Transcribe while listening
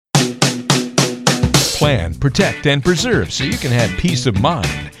plan, protect, and preserve so you can have peace of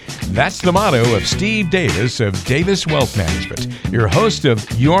mind. That's the motto of Steve Davis of Davis Wealth Management, your host of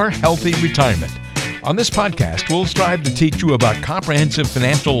Your Healthy Retirement. On this podcast, we'll strive to teach you about comprehensive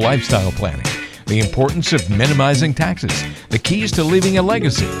financial lifestyle planning, the importance of minimizing taxes, the keys to leaving a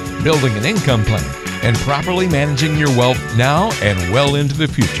legacy, building an income plan, and properly managing your wealth now and well into the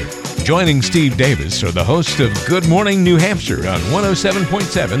future. Joining Steve Davis are the hosts of Good Morning New Hampshire on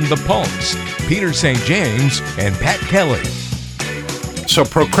 107.7 The Pulse, Peter St. James and Pat Kelly. So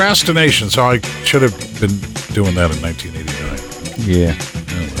procrastination. So I should have been doing that in 1989. Yeah.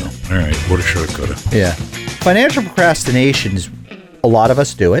 Oh, well. All right. Woulda, shoulda, coulda. Yeah. Financial procrastination is, a lot of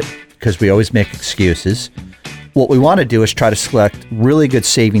us do it because we always make excuses. What we want to do is try to select really good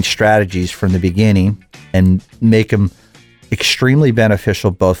saving strategies from the beginning and make them extremely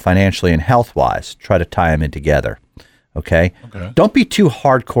beneficial both financially and health-wise. Try to tie them in together. Okay? Don't be too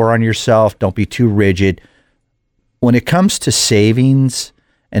hardcore on yourself. Don't be too rigid. When it comes to savings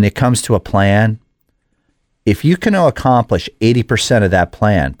and it comes to a plan, if you can accomplish 80% of that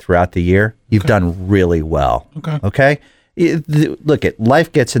plan throughout the year, you've done really well. Okay? Look,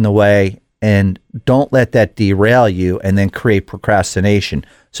 life gets in the way, and don't let that derail you and then create procrastination.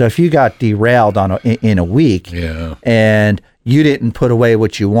 So if you got derailed in a week and you didn't put away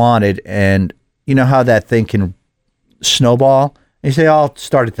what you wanted, and you know how that thing can snowball? You say, I'll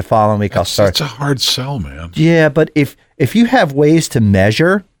start it the following week. I'll start. It's a hard sell, man. Yeah, but if you have ways to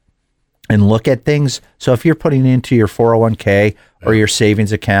measure and look at things, so if you're putting into your 401k or your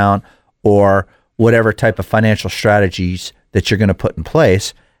savings account or whatever type of financial strategies that you're going to put in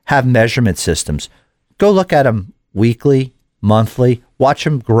place, have measurement systems. Go look at them weekly, monthly, watch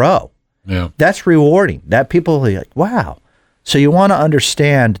them grow. Yeah. That's rewarding. That people are like, wow. So you want to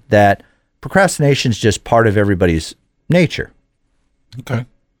understand that procrastination is just part of everybody's nature. Okay.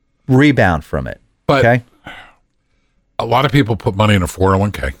 Rebound from it. But okay? A lot of people put money in a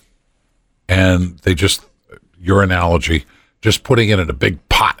 401k and they just, your analogy, just putting it in a big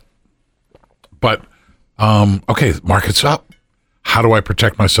pot. But, okay, market's up. How do I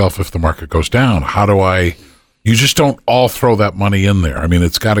protect myself if the market goes down? You just don't all throw that money in there. I mean,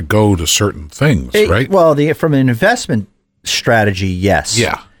 it's got to go to certain things, right? Well, from an investment strategy, yes.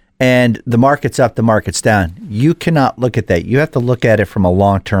 Yeah. And the market's up, the market's down. You cannot look at that. You have to look at it from a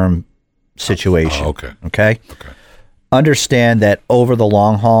long-term situation. Okay? Understand that over the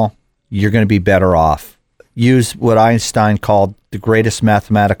long haul, you're going to be better off. Use what Einstein called the greatest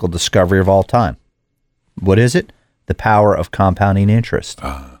mathematical discovery of all time. What is it? The power of compounding interest.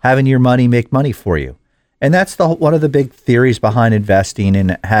 Having your money make money for you. And that's one of the big theories behind investing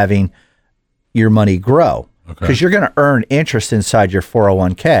and having your money grow. Because you're going to earn interest inside your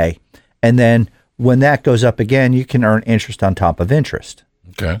 401k. And then when that goes up again, you can earn interest on top of interest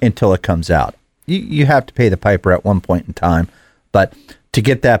until it comes out. You have to pay the piper at one point in time. But to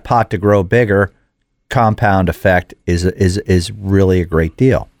get that pot to grow bigger, compound effect is really a great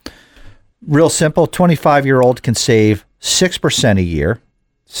deal. Real simple, 25-year-old can save 6% a year,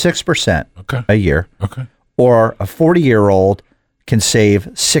 6% a year. Or a 40-year-old can save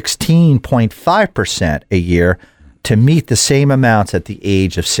 16.5% a year to meet the same amounts at the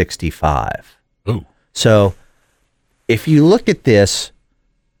age of 65. Ooh. So if you look at this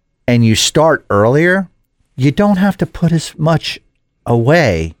and you start earlier, you don't have to put as much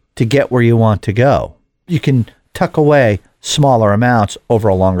away to get where you want to go. You can tuck away smaller amounts over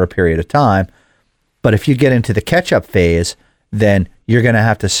a longer period of time. But if you get into the catch-up phase, then you're going to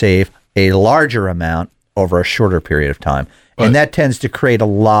have to save a larger amount over a shorter period of time. And that tends to create a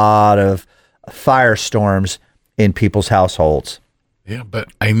lot of firestorms in people's households. Yeah, but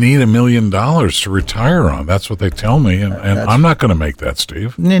I need $1 million to retire on. That's what they tell me. And I'm not going to make that,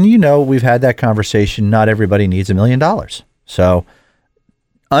 Steve. And we've had that conversation. Not everybody needs $1 million. So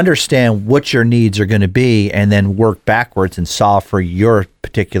understand what your needs are going to be and then work backwards and solve for your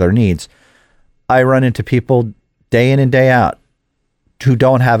particular needs. I run into people day in and day out who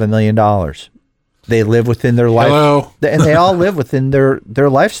don't have $1 million. They live within their life. Hello. And they all live within their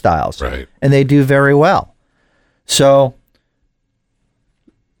lifestyles. Right. And they do very well. So,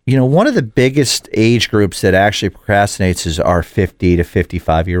 one of the biggest age groups that actually procrastinates is our 50 to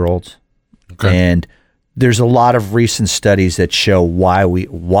 55-year-olds. And there's a lot of recent studies that show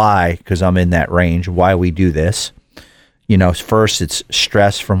why, because I'm in that range, why we do this. First it's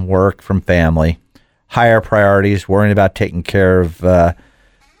stress from work, from family, higher priorities, worrying about taking care of,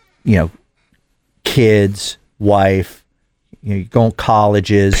 kids, wife, going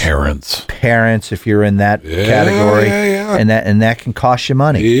colleges, parents, if you're in that category, and that can cost you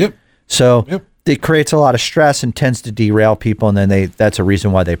money. So it creates a lot of stress and tends to derail people, and then that's a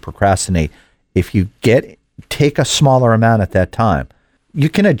reason why they procrastinate. if you take a smaller amount at that time, you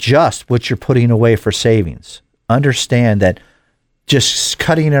can adjust what you're putting away for savings. Understand that just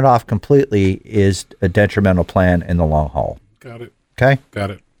cutting it off completely is a detrimental plan in the long haul. Got it. Okay?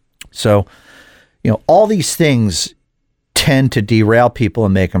 Got it. So, all these things tend to derail people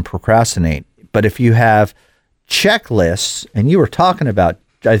and make them procrastinate. But if you have checklists, and you were talking about,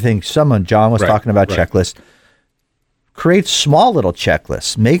 I think John was talking about checklists, create small little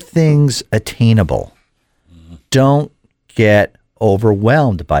checklists, make things attainable. Mm-hmm. Don't get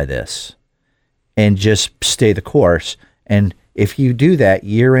overwhelmed by this and just stay the course. And if you do that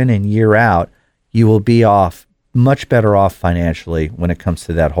year in and year out, you will be much better off financially when it comes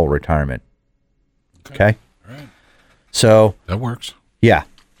to that whole retirement. Okay? All right. So that works. Yeah.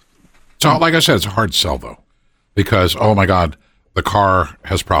 So like I said, it's a hard sell though, because, oh my God, the car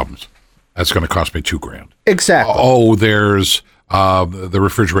has problems. That's going to cost me $2,000. Exactly. Oh, there's the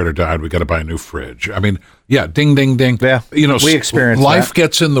refrigerator died. We got to buy a new fridge. I mean, yeah, ding, ding, ding. Yeah, we experience life that.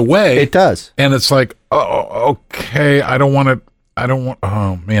 Gets in the way. It does. And it's like, oh, okay,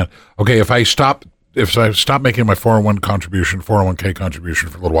 oh man. Okay, if I stop making my 401k contribution for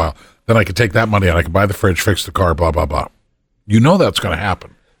a little while, then I can take that money and I can buy the fridge, fix the car, blah, blah, blah. That's going to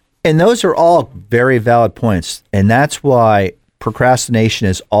happen. And those are all very valid points. And that's why procrastination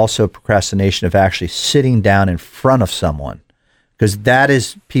is also procrastination of actually sitting down in front of someone, because that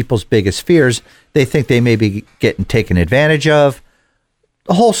is people's biggest fears. They think they may be getting taken advantage of.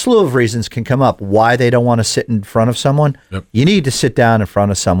 A whole slew of reasons can come up why they don't want to sit in front of someone. Yep. You need to sit down in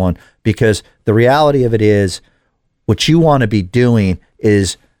front of someone, because the reality of it is what you want to be doing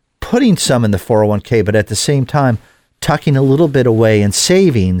is putting some in the 401k, but at the same time, tucking a little bit away in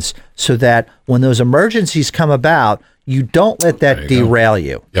savings so that when those emergencies come about, you don't let that derail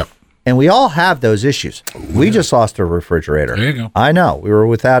you. Yep. And we all have those issues. We just lost a refrigerator. There you go. I know. We were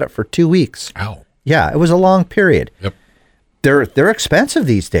without it for 2 weeks. Ow. Yeah, it was a long period. Yep. They're expensive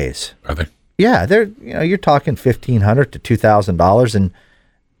these days. Are they? Yeah, you're talking $1,500 to $2,000, and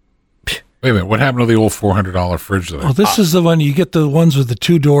wait a minute. What happened to the old $400 fridge? This is the one you get, the ones with the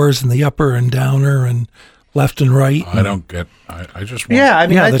two doors and the upper and downer and left and right. I don't get. I just want. Yeah, I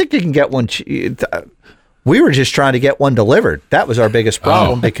mean, I think you can get one. We were just trying to get one delivered. That was our biggest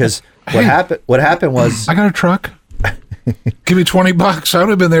problem because what happened was I got a truck. Give me $20. I would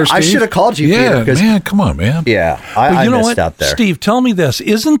have been there, Steve. I should have called you, Peter. Man, come on, man. Yeah, I missed out there. Steve, tell me this.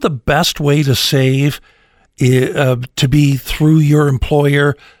 Isn't the best way to save to be through your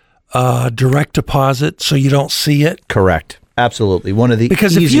employer direct deposit so you don't see it? Correct. Absolutely. One of the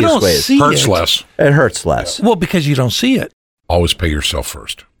because easiest if you don't ways. See hurts less. It hurts less. Well, because you don't see it. Always pay yourself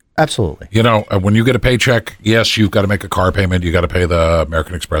first. Absolutely. When you get a paycheck, yes, you've got to make a car payment. You got to pay the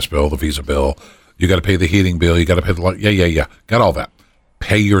American Express bill, the Visa bill. You got to pay the heating bill. You got to pay the yeah. Got all that.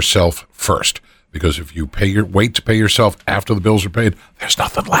 Pay yourself first, because if you wait to pay yourself after the bills are paid, there's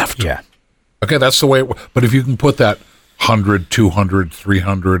nothing left. Yeah. Okay, that's the way. But if you can put that 100, 200,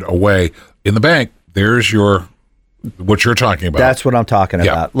 300 away in the bank, there's what you're talking about. That's what I'm talking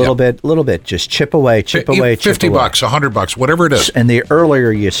about. Little bit. Just chip away. $50, $100, whatever it is. And the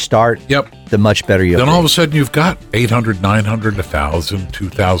earlier you start, the much better you'll be. Then all of a sudden you've got $800, $900, $1,000,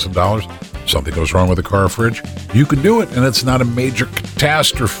 $2,000. Something goes wrong with the car or fridge, you can do it, and it's not a major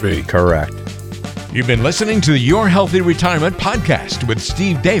catastrophe. Correct. You've been listening to the Your Healthy Retirement podcast with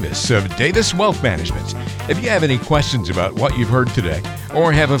Steve Davis of Davis Wealth Management. If you have any questions about what you've heard today,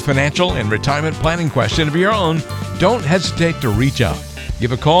 or have a financial and retirement planning question of your own, don't hesitate to reach out.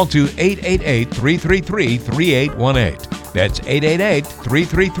 Give a call to 888-333-3818. That's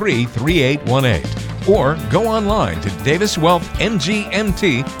 888-333-3818. Or go online to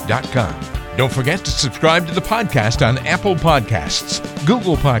daviswealthmgmt.com. Don't forget to subscribe to the podcast on Apple Podcasts,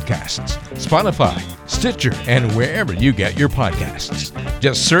 Google Podcasts, Spotify, Stitcher, and wherever you get your podcasts.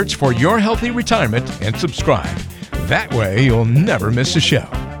 Just search for Your Healthy Retirement and subscribe. That way, you'll never miss a show.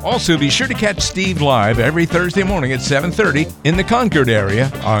 Also, be sure to catch Steve live every Thursday morning at 7:30 in the Concord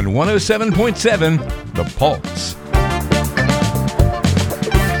area on 107.7 The Pulse.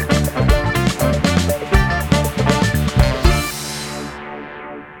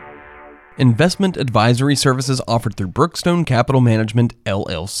 Investment advisory services offered through Brookstone Capital Management,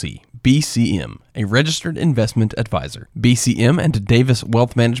 LLC, BCM, a registered investment advisor. BCM and Davis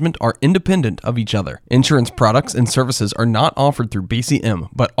Wealth Management are independent of each other. Insurance products and services are not offered through BCM,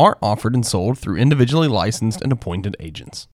 but are offered and sold through individually licensed and appointed agents.